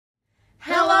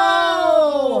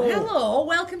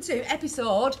welcome to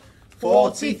episode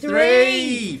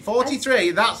 43.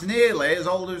 43, that's nearly as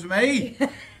old as me.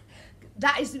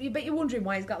 That is, but you're wondering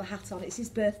why he's got the hat on. It's his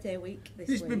birthday week this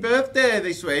week. It's my birthday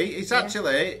this week. It's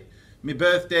actually my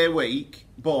birthday week,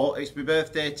 but it's my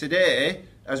birthday today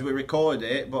as we record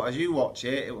it. But as you watch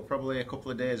it, it was probably a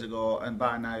couple of days ago, and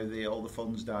by now all the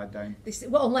fun's died down.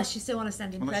 Well, unless you still want to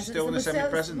send him presents. You still want to send me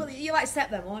presents. Well, you'll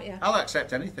accept them, won't you? I'll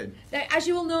accept anything. Now, as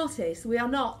you will notice, we are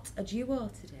not a duo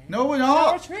today. No, we're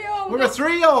not. We're a trio. We're a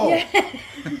trio.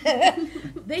 Yeah.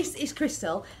 This is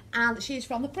Crystal, and she's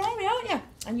from the Prairie, aren't you?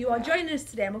 And you are joining us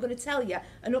today, and we're going to tell you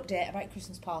an update about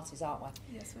Christmas parties, aren't we?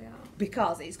 Yes, we are.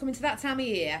 Because it's coming to that time of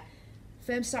year,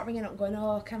 firms start ringing up going,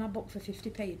 oh, can I book for 50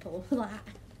 people? Like,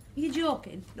 are you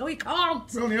joking? No, you can't.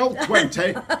 We're only all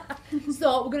 20.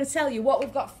 So we're going to tell you what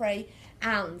we've got free,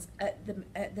 and at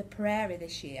the Prairie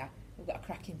this year, we've got a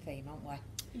cracking theme, haven't we?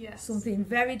 Yes. Something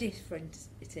very different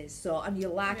it is, so, and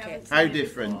you'll like it. How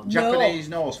different? Japanese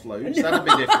nose flutes, that'd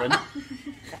be different.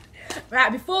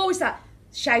 Right, before we start,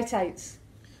 shout-outs.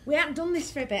 We haven't done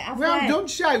this for a bit, have we? We haven't done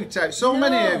shout-outs. So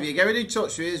many of you getting in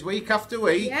touch with us week after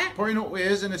week, putting up with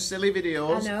us in a silly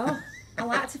videos. I know. I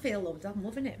like to feel loved. I'm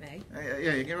loving it, mate.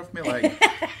 Yeah, you get off my leg.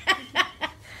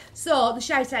 So, the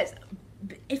shout-outs.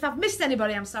 If I've missed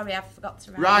anybody, I'm sorry. I forgot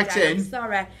to write in. I'm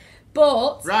sorry.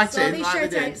 But, write in, these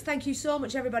shout-outs, thank you so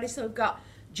much, everybody. So, we've got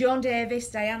Joan Davis,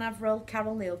 Diane Averill,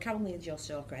 Carol Neal. Carol Neal's your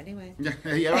stalker, anyway.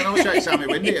 Yeah, I know she shouted Sammy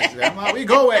Windy yesterday. I'm like, we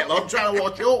go away, love, trying to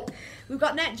watch up. We've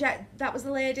got NetJack. That was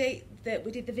the lady that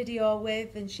we did the video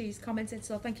with, and she's commented,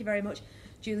 so thank you very much.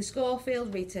 Julie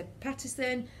Schofield, Rita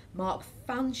Patterson, Mark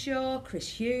Fanshaw, Chris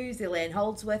Hughes, Elaine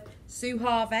Holdsworth, Sue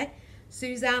Harvey,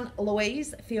 Suzanne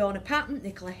Louise, Fiona Patton,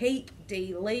 Nicola Heap,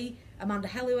 Dee Lee, Amanda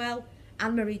Helliwell,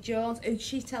 Anne-Marie Jones, who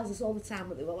she tells us all the time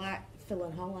that they were like Phil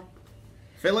and Holly.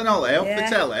 Phil and Holly off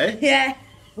the telly? Yeah.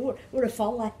 We're a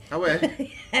folly. Are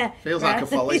we? Yeah. Feels like a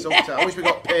folly sometimes. I wish we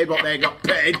got paid what they got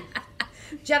paid.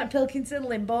 Janet Pilkinson,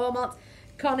 Lynn Beaumont,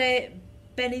 Connie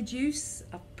Benny Juice.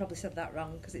 I've probably said that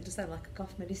wrong because it does sound like a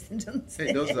cough medicine, doesn't it?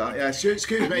 It does that, yeah.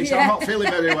 Excuse me, so I'm not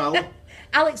feeling very well.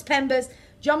 Alex Pembers,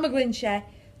 John McGlinchey,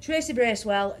 Tracy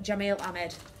Bracewell, Jamil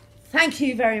Ahmed. Thank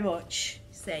you very much.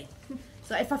 See.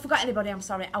 So if I forgot anybody, I'm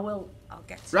sorry. I'll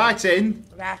get to Right in.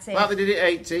 Right in. Like they did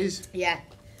it 80s. Yeah.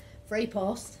 Free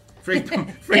post. Free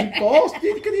post?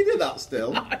 Can you do that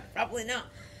still? No, probably not.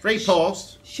 Free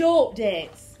post. Show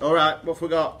updates. All right, what have we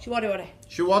got? Shawadi.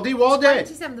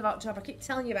 27th of October. I keep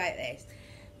telling you about this.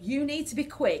 You need to be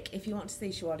quick if you want to see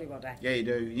Shawadi. Yeah, you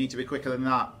do. You need to be quicker than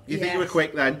that. You think you were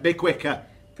quick then? Be quicker.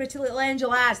 Pretty Little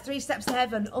Angel Eyes, 3 Steps to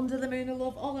Heaven, Under the Moon of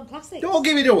Love, all in classics. Don't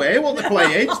give it away what they're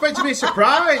playing. Expect to be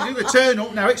surprised. You're going to turn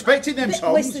up now expecting them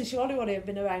songs. Listen, Shawadi have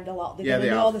been around a lot. They're going to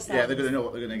know the songs. Yeah, they're going to know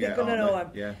what they're going to get. They're going to know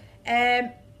them.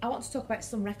 Yeah. I want to talk about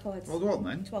some records. Well, go on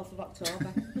then. 12th of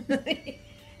October.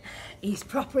 He's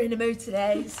proper in the mood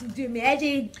today. He's doing me head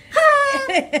in.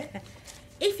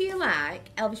 If you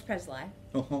like Elvis Presley,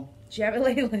 Jerry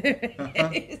Lee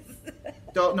Lewis.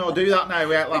 Don't do that now.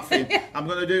 We ain't laughing. I'm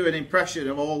going to do an impression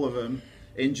of all of them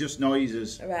in just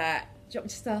noises. Right. Do you want me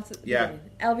to start at the beginning?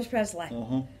 Elvis Presley.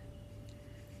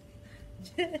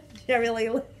 Jerry Lee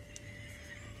Lewis.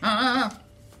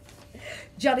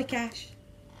 Johnny Cash.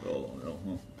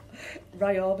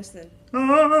 Roy Orbison.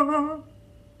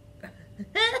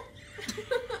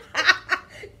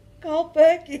 Carl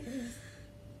Perkins.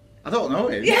 I don't know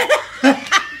him.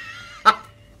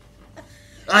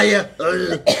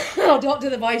 Oh, don't do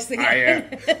the voice thing.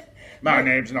 My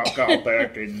name's not Carl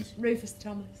Perkins. Rufus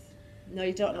Thomas. No,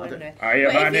 you don't know him now.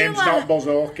 My name's not Buzz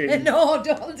Hawkins. No,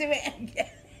 don't do it again.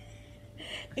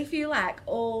 If you like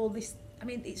all this, I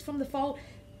mean, it's from the fall.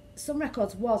 Some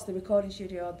Records was the recording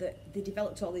studio that they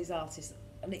developed all these artists,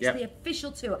 and it's the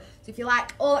official tour. So if you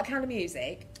like all that kind of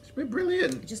music, it's been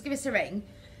brilliant. Just give us a ring.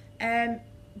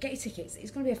 Get your tickets.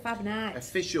 It's going to be a fab night.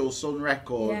 Official Sun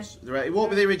Records. Yeah. It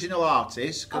won't be the original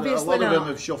artists because a lot of them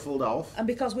have shuffled off. And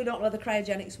because we don't know the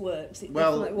cryogenics works, it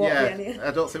definitely won't be any.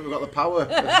 I don't think we've got the power.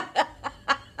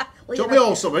 Took me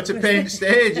all summer to paint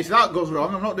stage. If that goes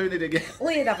wrong, I'm not doing it again.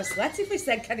 Well, you'd have a sweat if we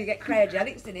said, can you get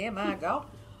cryogenics in here? My God.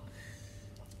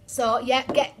 So, yeah,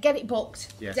 get it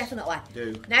booked. Yes, definitely.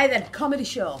 Do. Now then, comedy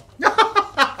show.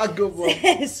 A good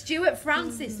one. Stuart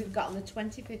Francis, we've got on the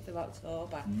 25th of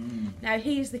October. Now,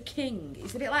 he's the king.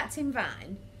 He's a bit like Tim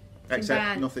Vine.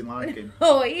 Except nothing like him.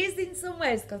 Oh, he is in some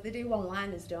ways, because they do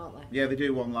one-liners, don't they? Yeah, they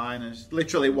do one-liners.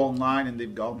 Literally one line and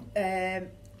they've gone.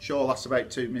 Show lasts about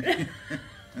 2 minutes.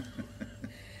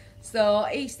 So,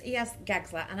 he has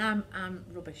gags like, and I'm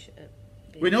rubbish at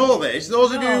We know this.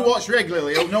 Those of you who watch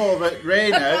regularly will know that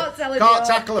Raynor can't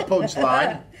tackle a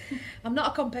punchline. I'm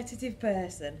not a competitive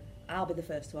person. I'll be the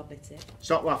first to admit it.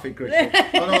 Stop laughing, Chris.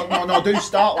 No, do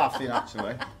start laughing,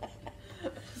 actually.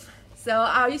 So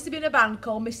I used to be in a band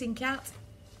called Missing Cat.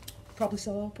 Probably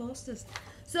saw our posters.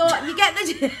 So you get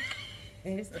the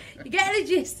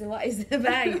gist of what it's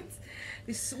about.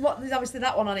 There's obviously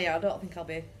that one on here. I don't think I'll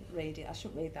be reading. I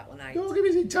shouldn't read that one out. Don't give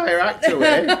his entire act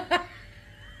away.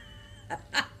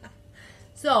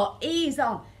 So he's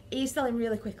selling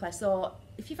really quickly. So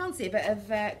if you fancy a bit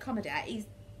of comedy, he's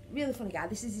a really funny guy.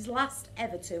 This is his last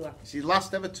ever tour. It's his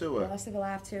last ever tour. Yeah, last ever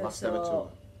live tour. Last ever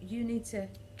tour. You need to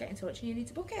get in touch and you need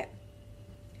to book it.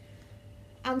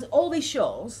 And all these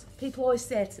shows, people always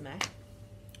say to me,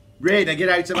 Raynor, get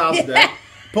out of Asda.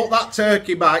 Put that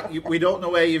turkey back. We don't know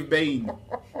where you've been.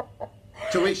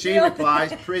 To which she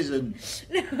replies, prison.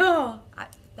 No,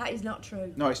 that is not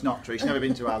true. No, it's not true. She's never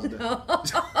been to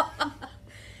Asda.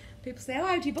 People say, oh,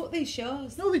 how do you book these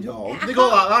shows? No, they don't. They go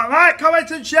like that. Right,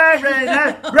 comment and share,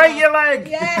 Raynor. Break your leg.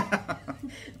 Yeah.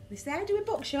 They say, how do we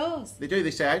book shows? They do.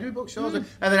 They say, how do we book shows? And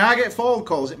then I get phone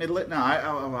calls at middle at night.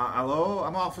 I'm like, hello,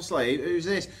 I'm half asleep. Who's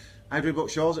this? How do we book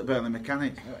shows at Burnley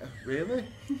Mechanics? Really?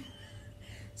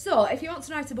 So, if you want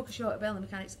to know how to book a show at Burnley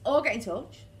Mechanics, or get in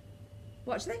touch,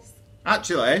 watch this.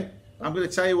 Actually, I'm going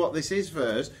to tell you what this is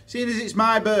first. Seeing as it's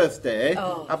my birthday,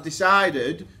 I've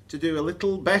decided to do a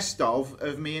little best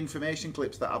of me information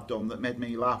clips that I've done that made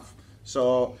me laugh.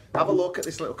 So, have a look at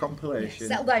this little compilation.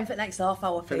 Settle down for the next half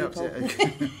hour, people.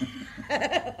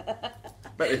 Bet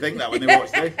they think that when they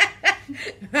watch this.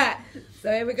 Right,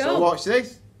 so here we go. So watch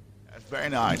this. That's very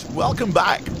nice. Welcome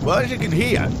back. Well, as you can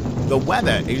hear, the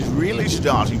weather is really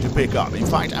starting to pick up. In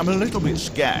fact, I'm a little bit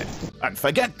scared. And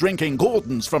forget drinking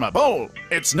Gordon's from a bowl.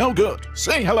 It's no good.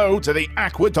 Say hello to the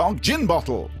Aquadog gin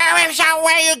bottle. Oh, is that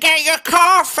where you get your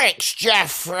car fixed,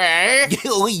 Jeffrey?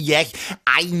 Oh, yes.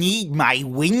 I need my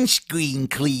windscreen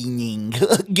cleaning.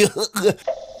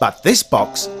 But this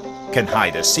box can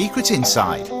hide a secret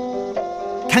inside.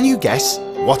 Can you guess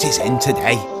what is in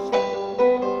today?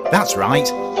 That's right.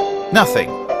 Nothing.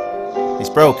 It's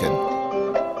broken.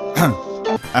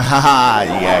 Ah,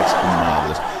 yes,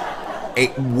 marvellous.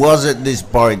 It was at this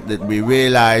point that we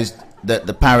realised that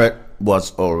the parrot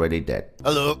was already dead.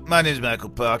 Hello, my name's Michael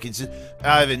Parkinson.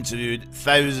 I've interviewed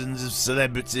thousands of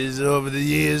celebrities over the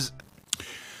years.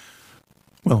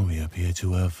 Well, we appear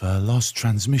to have lost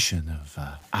transmission of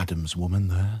Adam's woman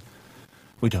there.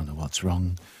 We don't know what's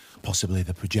wrong. Possibly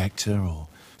the projector or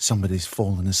somebody's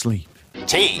fallen asleep.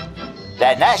 Tea,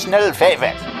 the national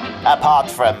favourite,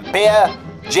 apart from beer,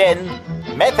 gin,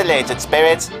 methylated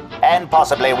spirits, and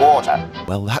possibly water.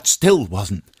 Well, that still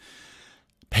wasn't.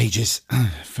 Pages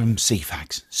from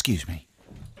CFAX, excuse me.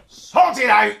 Sort it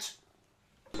out!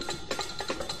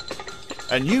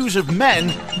 A news of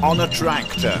men on a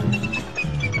tractor.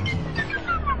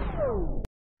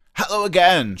 Hello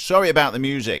again, sorry about the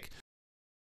music.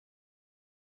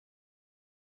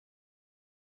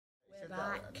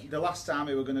 The last time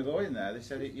we were going to go in there, they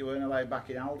said you weren't allowed back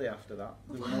in Aldi after that.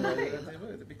 They were no way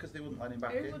because they wouldn't let him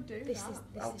back in. Would do This that?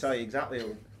 I'll tell you exactly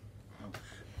who.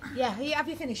 Yeah, have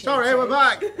you finished? Sorry, we're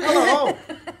back. Hello.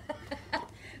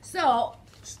 So,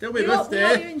 Still my we hope you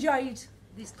birthday. enjoyed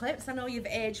these clips. I know you've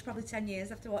aged probably 10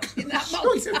 years after watching that.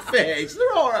 Shut your face.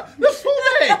 They're all right. They're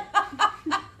funny.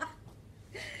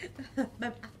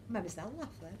 Made myself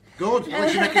laugh then. Good. At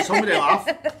least you're making somebody laugh.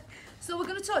 So we're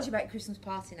going to talk to you about Christmas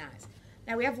party nights.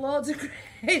 Now we have loads of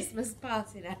Christmas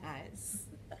party nights.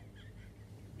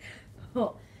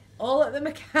 All at the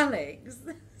mechanics.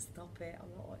 Stop it, I'm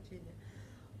not watching it.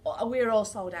 We're all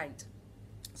sold out.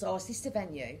 So our sister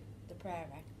venue, the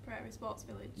Prairie Sports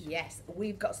Village. Yes,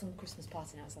 we've got some Christmas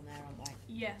party nights on there, haven't we?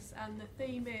 Yes, and the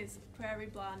theme is Prairie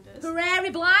Blinders. Prairie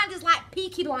Blinders, like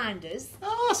Peaky Blinders.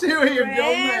 Oh, I see what you've done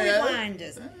Prairie there.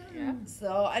 Blinders. Yeah.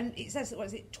 So, and it says, what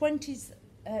is it, 20s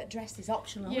dress is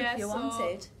optional Yeah, if you so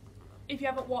wanted. If you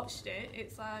haven't watched it,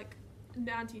 it's like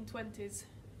 1920s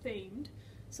themed.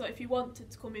 So if you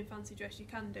wanted to come in fancy dress, you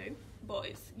can do, but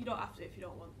you don't have to if you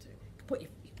don't want to. You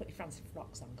put your fancy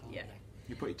frocks on, can't Yeah. you?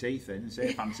 You put your teeth in and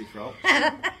say fancy frock.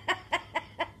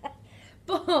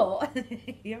 But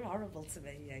you're horrible to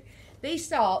me, you. These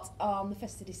start on the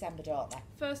 1st of December, don't they?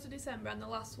 1st of December, and the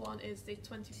last one is the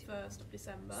 21st of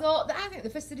December. So I think the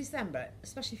 1st of December,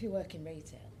 especially if you work in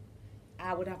retail,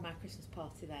 I would have my Christmas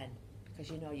party then,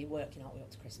 because you know you're working all the way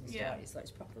up to Christmas, Yeah. don't you? So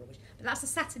it's proper rubbish. But that's a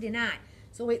Saturday night.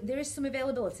 So there is some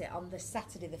availability on the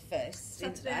Saturday the 1st.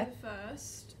 Saturday the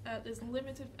 1st. There's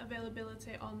limited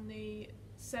availability on the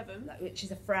 7th. Which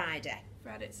is a Friday.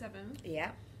 Friday at 7th.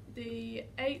 Yeah. The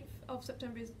 8th of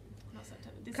September is... Not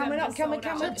September. Can we not? Can we?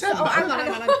 December's So, sold out. hang on,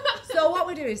 hang on. So what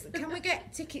we do is, can we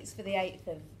get tickets for the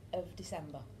 8th of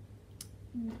December?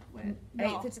 Wait,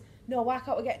 no. No, why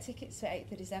can't we get tickets for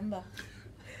 8th of December?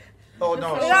 Oh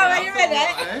no! Is that right, you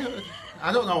ready?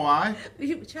 I don't know why.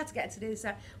 We tried to get to do this.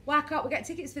 Why can't we get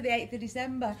tickets for the 8th of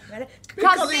December? Ready?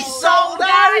 Because it's sold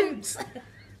out!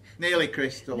 Nearly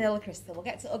Crystal. Nearly Crystal. We'll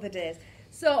get to other days.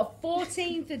 So,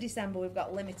 14th of December, we've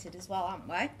got limited as well, haven't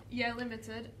we? Yeah,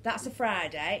 limited. That's a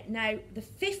Friday. Now, the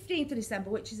 15th of December,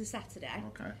 which is a Saturday,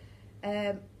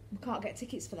 Okay. we can't get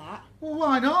tickets for that. Well,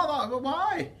 why not?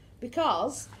 Why?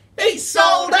 Because it's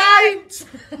sold out!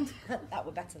 that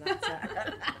were better than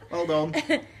that. Well done.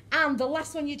 And the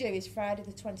last one you do is Friday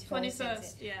the 21st.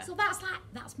 21st, yeah. So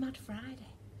that's Mad Friday.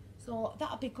 So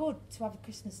that'd be good to have a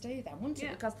Christmas do then, wouldn't it?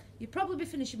 Yeah. Because you'd probably be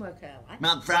finishing work early.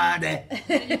 Mad Friday.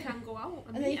 Then you can go out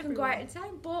And then you can go out in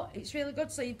time. But it's really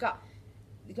good. So you've got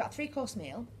a 3-course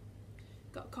meal.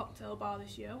 Got a cocktail bar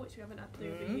this year, which we haven't had to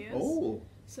do for years. Oh.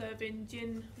 Serving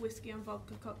gin, whiskey and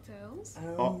vodka cocktails.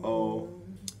 Uh-oh.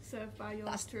 Served by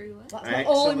yours truly. That's not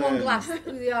all in one Excellent.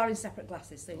 glass. They are in separate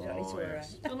glasses, so you don't need to worry.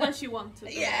 Yes. Unless you want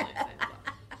to. Yeah.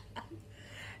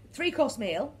 3-course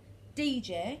meal,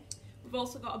 DJ. We've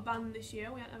also got a band this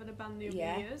year. We haven't had a band the other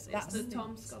years. It's that's the nice.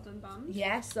 Tom Scotland band.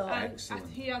 Yeah, so Excellent.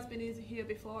 He has been here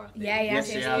before, I think. yeah, Yes,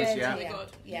 he has, yeah. Really good.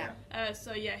 Yeah.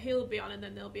 So yeah, he'll be on, and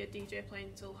then there'll be a DJ playing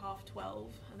until 12:30,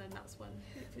 and then that's when.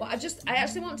 Well, I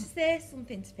actually want to say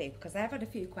something to people because I've had a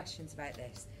few questions about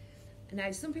this. And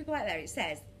now, some people out there, it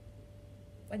says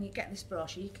when you get this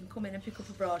brochure, you can come in and pick up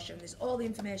a brochure, and there's all the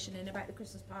information in about the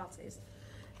Christmas parties.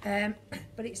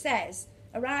 But it says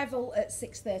arrival at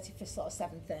 6:30 for sort of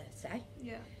 7:30.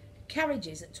 Yeah.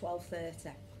 Carriages at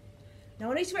 12:30.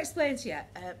 Now I need to explain to you.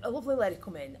 A lovely lady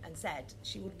come in and said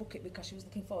she would book it because she was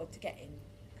looking forward to getting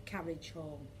a carriage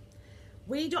home.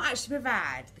 We don't actually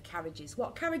provide the carriages.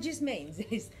 What carriages means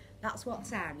is that's what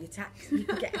time you can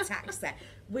get a taxi.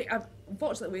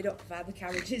 Unfortunately, we don't provide the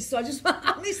carriages, so I just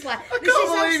honestly, I can't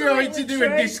believe you're having to do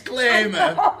a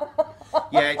disclaimer.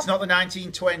 Yeah, it's not the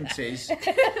 1920s.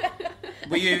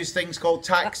 We use things called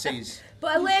taxis.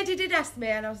 But a lady did ask me,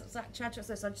 and I was trying to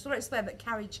explain. So I just want to explain that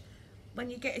carriage, when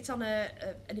you get it on an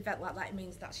event like that, it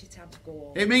means that's your time to go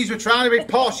home. It means we're trying to be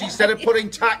posh instead of putting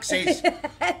taxis.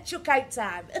 Chuck out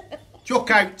time.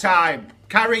 Chuck out time.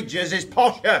 Carriages is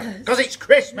posher because it's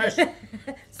Christmas.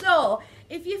 So,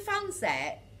 if you fancy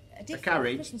a different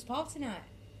carriage. Christmas party night,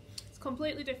 It's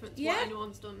completely different to Yeah. what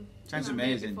anyone's done. Sounds around here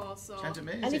amazing. Before, so. Sounds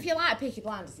amazing. and if you like Peaky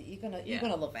Blinders, you're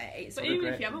gonna love it. It's But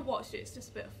even if you haven't watched it, it's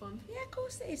just a bit of fun. yeah, of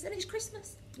course it is, and it's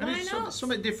Christmas. And Why it's not?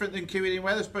 something different than queuing in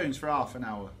Wetherspoons for half an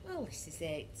hour. Well, this is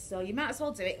it. So you might as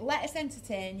well do it. Let us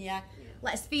entertain you.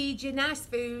 Let us feed you nice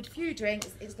food, a few drinks.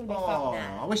 It's going to be a Oh, fun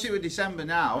I night. wish it were December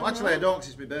now. Actually, I don't, 'cause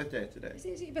it's my birthday today. Is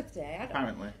it your birthday?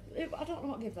 Apparently. I don't know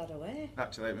what to give that away.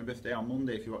 Actually, my birthday on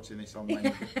Monday if you're watching this on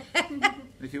Wednesday.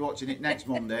 If you're watching it next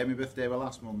Monday, my birthday was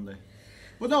last Monday.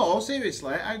 But no,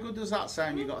 seriously, how good does that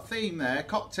sound? You've got a theme there,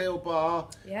 cocktail bar,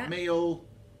 Yeah. meal,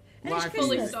 And it's live Fully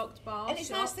Christmas. food. stocked bar. And it's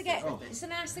nice to get. Oh. It's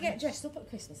nice to get dressed up at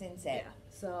Christmas, isn't it? Yeah.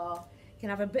 So you can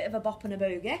have a bit of a bop and a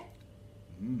boogie.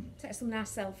 Mm. Take some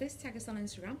nice selfies. Tag us on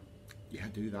Instagram. Yeah,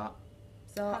 do that.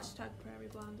 So Hashtag Prairie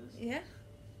Blinders. yeah.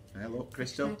 Hey, look,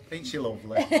 Crystal, ain't she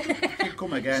lovely? She'll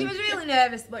come again. She was really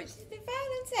nervous, but she's been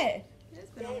fine, hasn't it? It's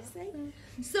been Yeah, alright.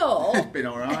 see? So, It's been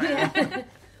alright.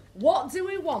 what do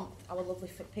we want our lovely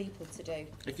people to do?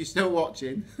 If you're still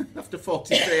watching, after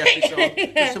 43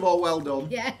 episodes, first of all, well done.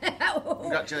 Yeah.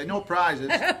 Congratulations, no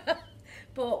prizes.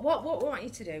 But what we want you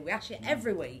to do, we ask you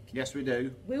every week, Yes, we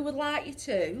do. we would like you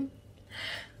to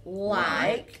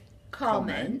like,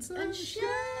 comment, and share.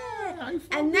 How fun.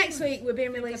 And next week we're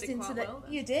being released did into quite the. well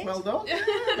then. You did. Well done.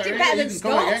 Did better than You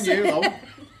can come again, Scott. you lot.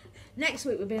 Next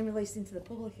week we're being released into the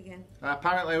public again.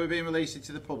 Apparently, we're being released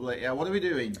into the public. Yeah, what are we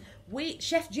doing?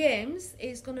 Chef James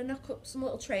is going to knock up some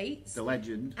little treats, The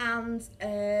legend. and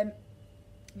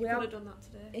we Could are. have done that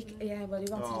today. Yeah, well, he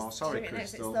wanted Oh, us sorry, to do it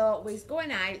next week, Crystal. so we're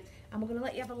going out, and we're going to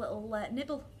let you have a little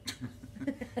nibble.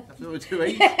 That's what we're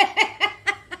doing.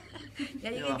 Yeah,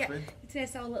 you You're can laughing.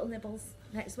 taste our little nibbles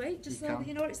next week, just You so can. that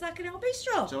you know what it's like in our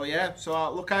bistro. So yeah,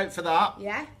 so look out for that.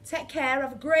 Yeah, take care,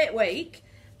 have a great week,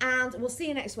 and we'll see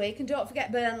you next week. And don't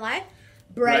forget, Burnley,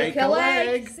 break a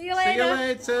leg. See you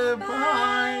later. See you later.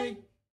 Bye.